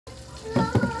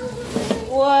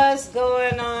What's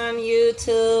going on,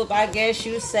 YouTube? I guess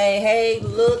you say, hey,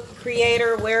 look,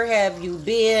 creator, where have you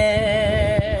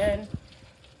been?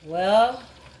 Well,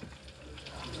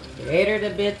 creator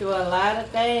have been through a lot of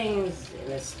things in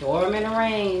the storm and the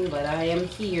rain, but I am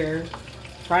here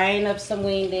frying up some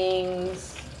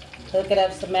wingdings, cooking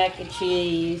up some mac and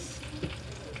cheese.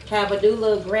 Have a new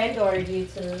little granddaughter,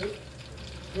 YouTube.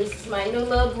 This is my new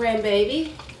little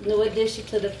grandbaby, new addition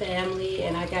to the family,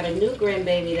 and I got a new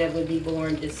grandbaby that will be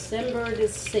born December the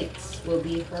 6th, will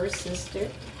be her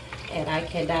sister, and I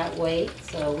cannot wait.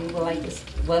 So we would like to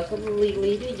welcome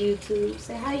Lily to YouTube.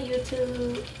 Say hi,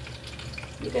 YouTube.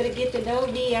 You're going to get to know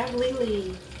me. I'm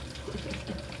Lily.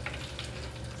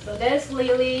 So that's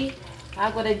Lily.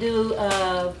 I'm going to do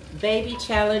baby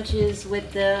challenges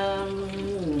with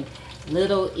them.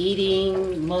 Little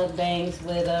eating mukbangs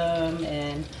with them,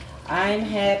 and I'm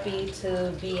happy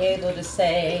to be able to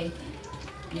say,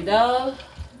 you know,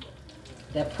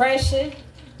 depression,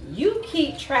 you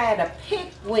keep trying to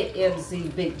pick with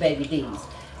MZ Big Baby D's,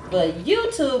 but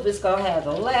YouTube is gonna have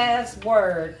the last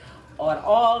word on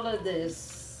all of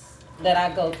this that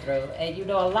I go through. And you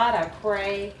know, a lot I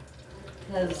pray,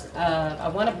 because I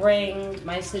want to bring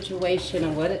my situation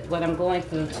and what I'm going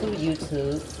through to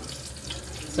YouTube.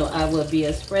 So I will be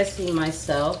expressing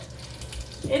myself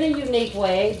in a unique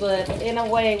way, but in a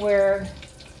way where,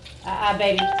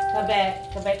 baby, come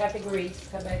back out the grease,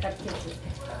 come back out the kitchen.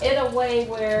 In a way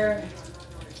where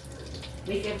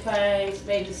we can find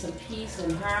maybe some peace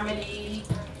and harmony,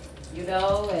 you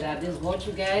know, and I just want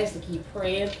you guys to keep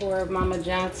praying for Mama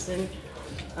Johnson.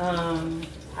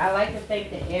 I like to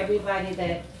think that everybody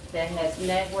that has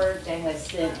networked, that has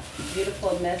sent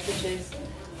beautiful messages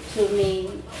to me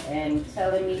and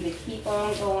telling me to keep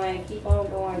on going,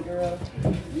 girl.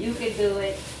 You can do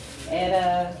it.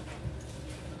 And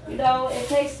you know, it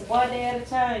takes one day at a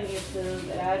time, YouTube.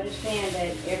 And I understand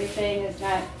that everything is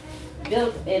not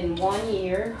built in 1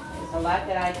 year. There's a lot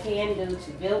that I can do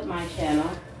to build my channel.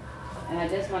 And I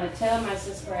just want to tell my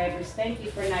subscribers, thank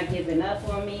you for not giving up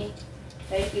on me.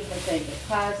 Thank you for thinking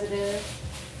positive.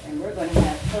 And we're going to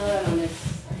have fun on this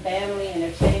family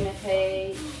entertainment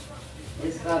page.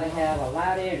 It's going to have a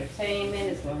lot of entertainment.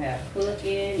 It's going to have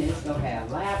cooking. It's going to have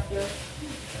laughter.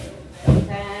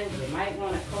 Sometimes you might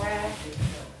want to cry,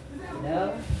 you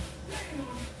know.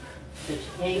 But you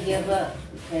can't give up.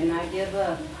 You cannot give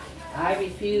up. I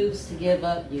refuse to give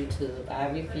up, YouTube. I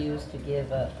refuse to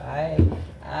give up. I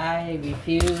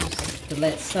refuse to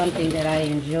let something that I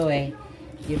enjoy,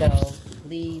 you know,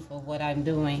 leave for what I'm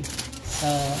doing. So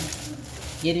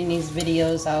getting these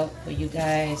videos out for you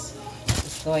guys,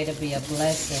 going to be a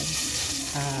blessing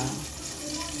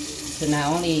to not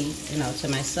only, you know, to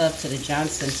myself, to the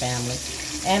Johnson family.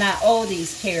 And I owe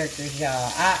these characters,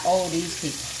 y'all. I owe these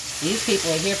people. These people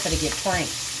are here for to get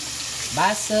pranked.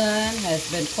 My son has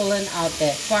been pulling out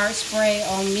that fart spray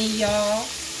on me, y'all.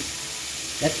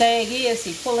 The thing is,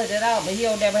 he pulling it out, but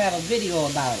he'll never have a video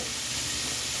about it.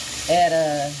 And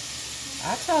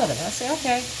I told him, I said,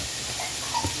 okay,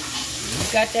 you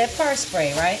got that fart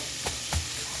spray, right?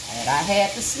 And I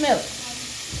had to smell it.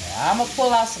 I'm going to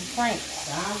pull out some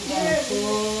pranks. I'm going to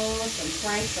pull some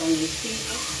pranks on these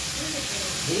people.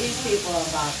 These people are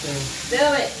about to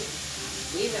feel it.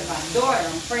 Even my daughter,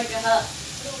 I'm pranking her.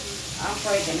 I'm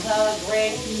pranking her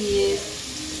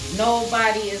grandkids.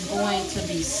 Nobody is going to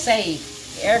be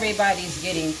safe. Everybody's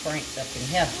getting pranked up in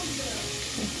here.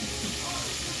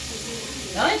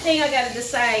 The only thing I got to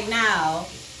decide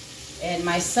now, and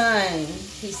my son,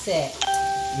 he said,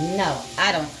 no,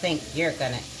 I don't think you're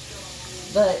gonna.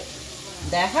 But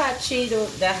the hot Cheeto,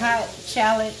 the hot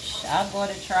challenge, I'm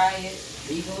gonna try it.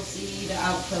 We gonna see the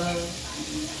outcome.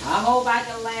 I hope I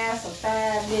can last for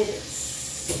 5 minutes.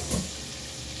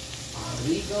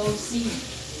 We gonna see.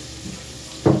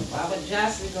 Mama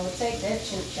Johnson gonna take that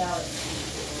chip challenge.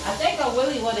 I think I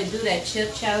really want to do that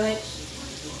chip challenge.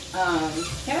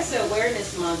 Cancer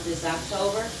Awareness Month is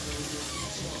October.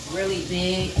 Really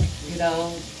big, you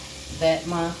know, that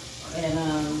month, and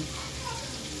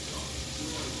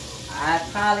I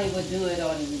probably would do it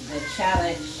on the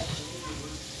challenge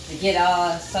to get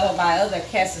some of my other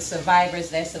cancer survivors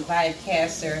that survived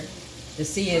cancer to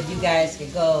see if you guys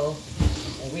could go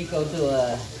and we go do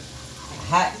a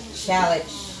hot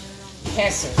challenge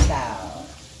cancer style.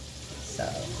 So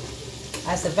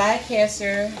I survived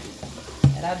cancer,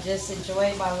 and I'm just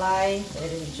enjoying my life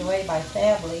and enjoying my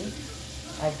family.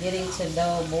 I'm getting to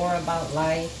know more about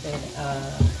life and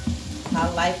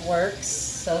how life works.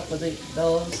 So for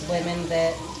those women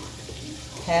that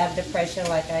have depression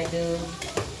like I do,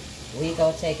 we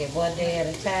gonna take it one day at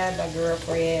a time, my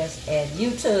girlfriends. And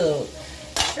YouTube,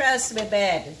 trust me,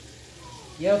 baby,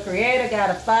 Your creator got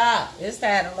a file. It's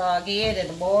time to log in and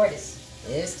the board is,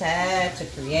 it's time to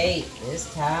create.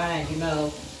 It's time, you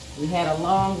know. We had a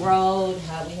long road,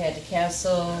 how we had to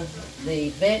cancel the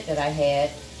event that I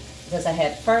had because I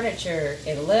had furniture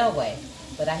in Lilway,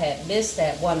 but I had missed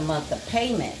that 1 month of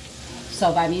payment.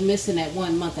 So by me missing that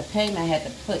 1 month of payment, I had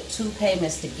to put 2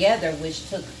 payments together, which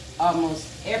took almost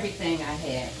everything I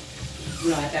had. You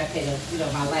know, after I paid, you know,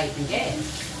 my light and gas.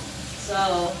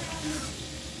 So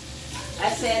I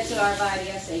said to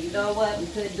everybody, I said, you know what, we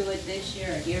couldn't do it this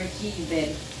year. I guarantee you that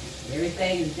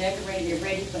everything is decorated and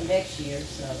ready for next year.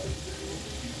 So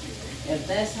if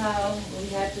that's how we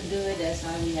have to do it, that's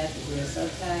how we have to do it.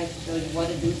 Sometimes you know, you want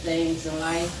to do things in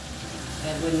life,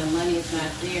 and when the money is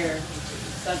not there,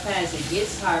 sometimes it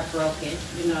gets heartbroken,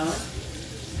 you know.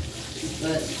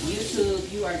 But YouTube,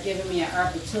 you are giving me an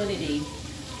opportunity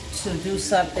to do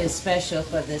something special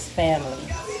for this family.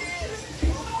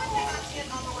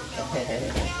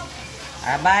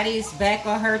 Our body's back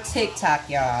on her TikTok,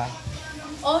 y'all.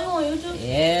 Oh, you on YouTube?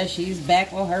 Yeah, she's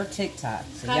back on her TikTok.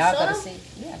 So y'all gotta see.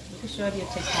 Yeah, you can show her your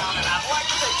TikTok. You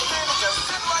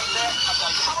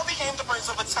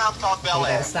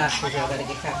gotta stop because you're gonna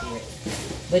get copyrighted.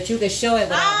 But you can show it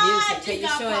without music. Can you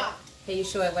show it? Can you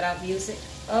show it without music?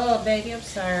 Oh, baby, I'm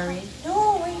sorry.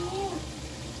 No, right here.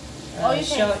 Oh, you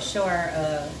show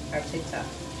our TikTok.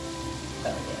 Oh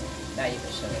yeah, now you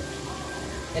can show it.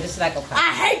 It is like a copy.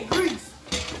 I hate grease.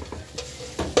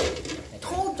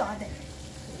 Told y'all that.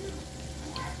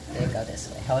 There you go this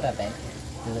way. Hold up, baby.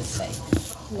 Do this way.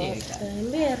 There you go.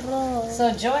 go.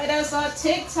 So join us on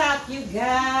TikTok, you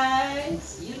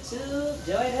guys. YouTube,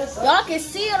 join us on y'all can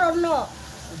see it or not?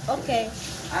 Okay.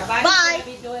 Our body's going to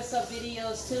be doing some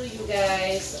videos too, you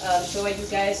guys. Showing you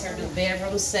guys her new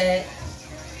bedroom set.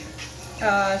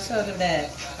 Show them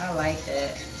that. I like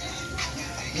that.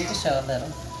 You can show a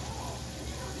little.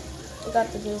 You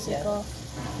got the music off.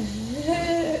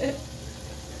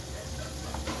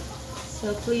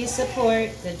 So please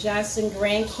support the Johnson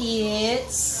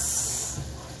grandkids.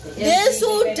 This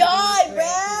who died,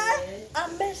 man. I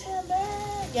miss him,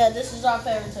 man. Yeah, this is our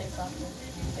favorite TikTok.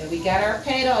 And we got our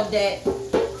paid on deck.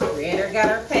 Creator got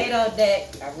her paid on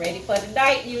deck. I'm ready for the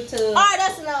night, YouTube. All right,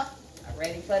 that's enough. I'm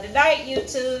ready for the night,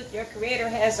 YouTube. Your creator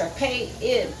has her paid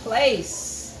in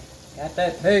place. Got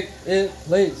that paid in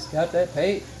place. Got that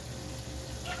paid.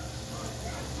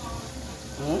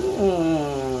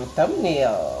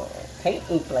 Thumbnail. Paint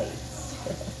in place.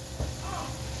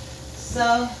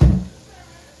 So,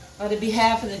 on the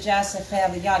behalf of the Johnson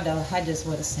family, y'all know, I just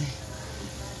want to say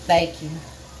thank you.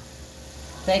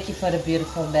 Thank you for the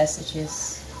beautiful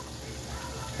messages.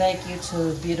 Thank you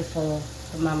to beautiful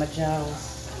Mama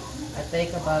Jones. I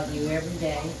think about you every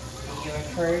day, and your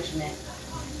encouragement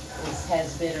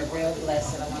has been a real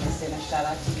blessing. I want to send a shout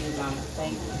out to you, Mama.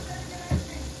 Thank you.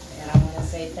 And I want to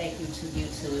say thank you to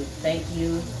YouTube. Thank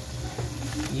you.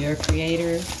 Your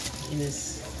creator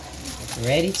is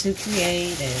ready to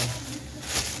create and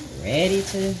ready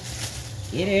to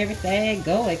get everything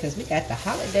going because we got the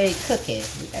holiday cooking.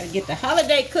 We got to get the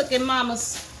holiday cooking,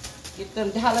 mamas. Get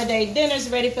them holiday dinners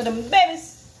ready for them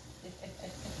babies.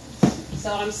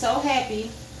 So I'm so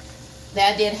happy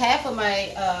that I did half of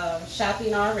my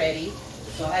shopping already.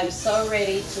 So I'm so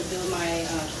ready to do my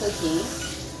cooking.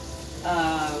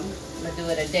 I'm going to do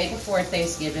it a day before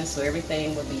Thanksgiving so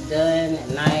everything will be done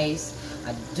and nice.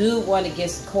 I do want to get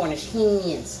some Cornish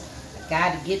hens. I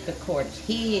got to get the Cornish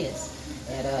hens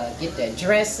and get that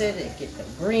dressing and get the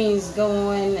greens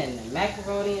going and the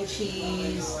macaroni and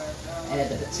cheese and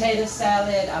the potato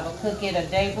salad. I will cook it a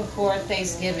day before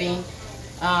Thanksgiving.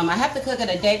 I have to cook it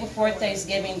a day before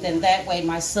Thanksgiving, then that way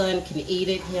my son can eat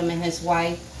it, him and his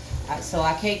wife. So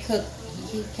I can't cook,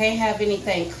 he can't have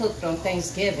anything cooked on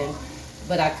Thanksgiving.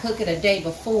 But I cook it a day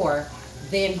before,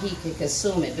 then he can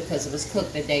consume it because it was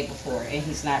cooked the day before. And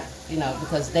he's not, you know,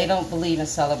 because they don't believe in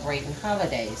celebrating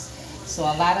holidays. So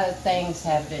a lot of things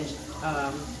have been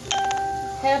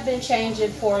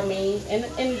changing for me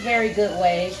in very good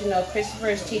ways. You know, Christopher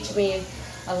is teaching me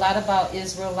a lot about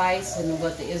Israelites and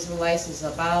what the Israelites is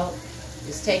about.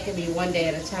 It's taking me one day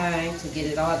at a time to get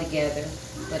it all together.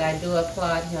 But I do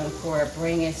applaud him for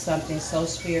bringing something so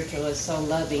spiritual and so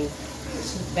loving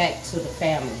back to the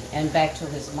family and back to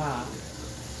his mom.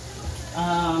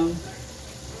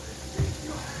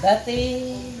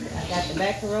 Nothing. I got the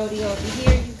macaroni over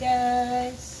here, you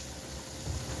guys.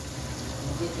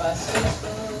 Get my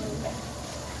spoon.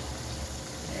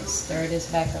 And stir this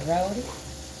macaroni.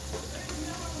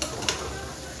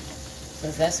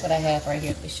 Because that's what I have right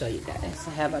here. Let me show you guys.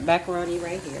 I have a macaroni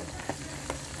right here.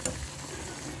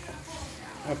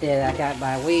 And then I got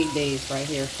my wingdings right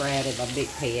here fried in my big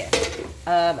pan.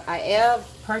 I am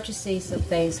purchasing some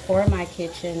things for my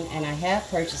kitchen, and I have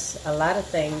purchased a lot of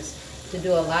things to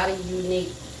do a lot of unique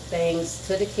things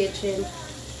to the kitchen.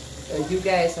 You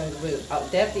guys will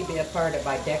definitely be a part of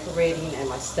my decorating and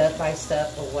my step by step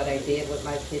of what I did with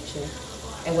my kitchen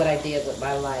and what I did with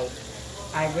my life.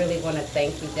 I really want to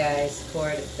thank you guys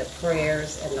for the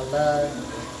prayers and the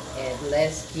love. And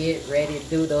let's get ready to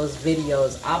do those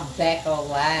videos. I'm back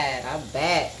online. I'm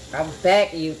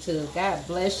back, YouTube. God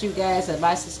bless you guys and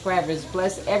my subscribers.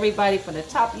 Bless everybody from the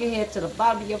top of your head to the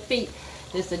bottom of your feet.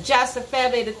 This is the Johnson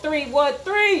family, the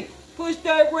 313. Push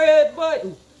that red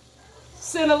button.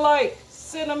 Send a like,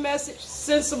 send a message,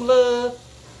 send some love.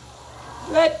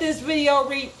 Let this video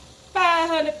reach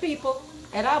 500 people.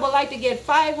 And I would like to get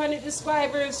 500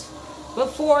 subscribers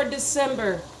before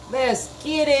December. Let's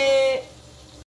get it.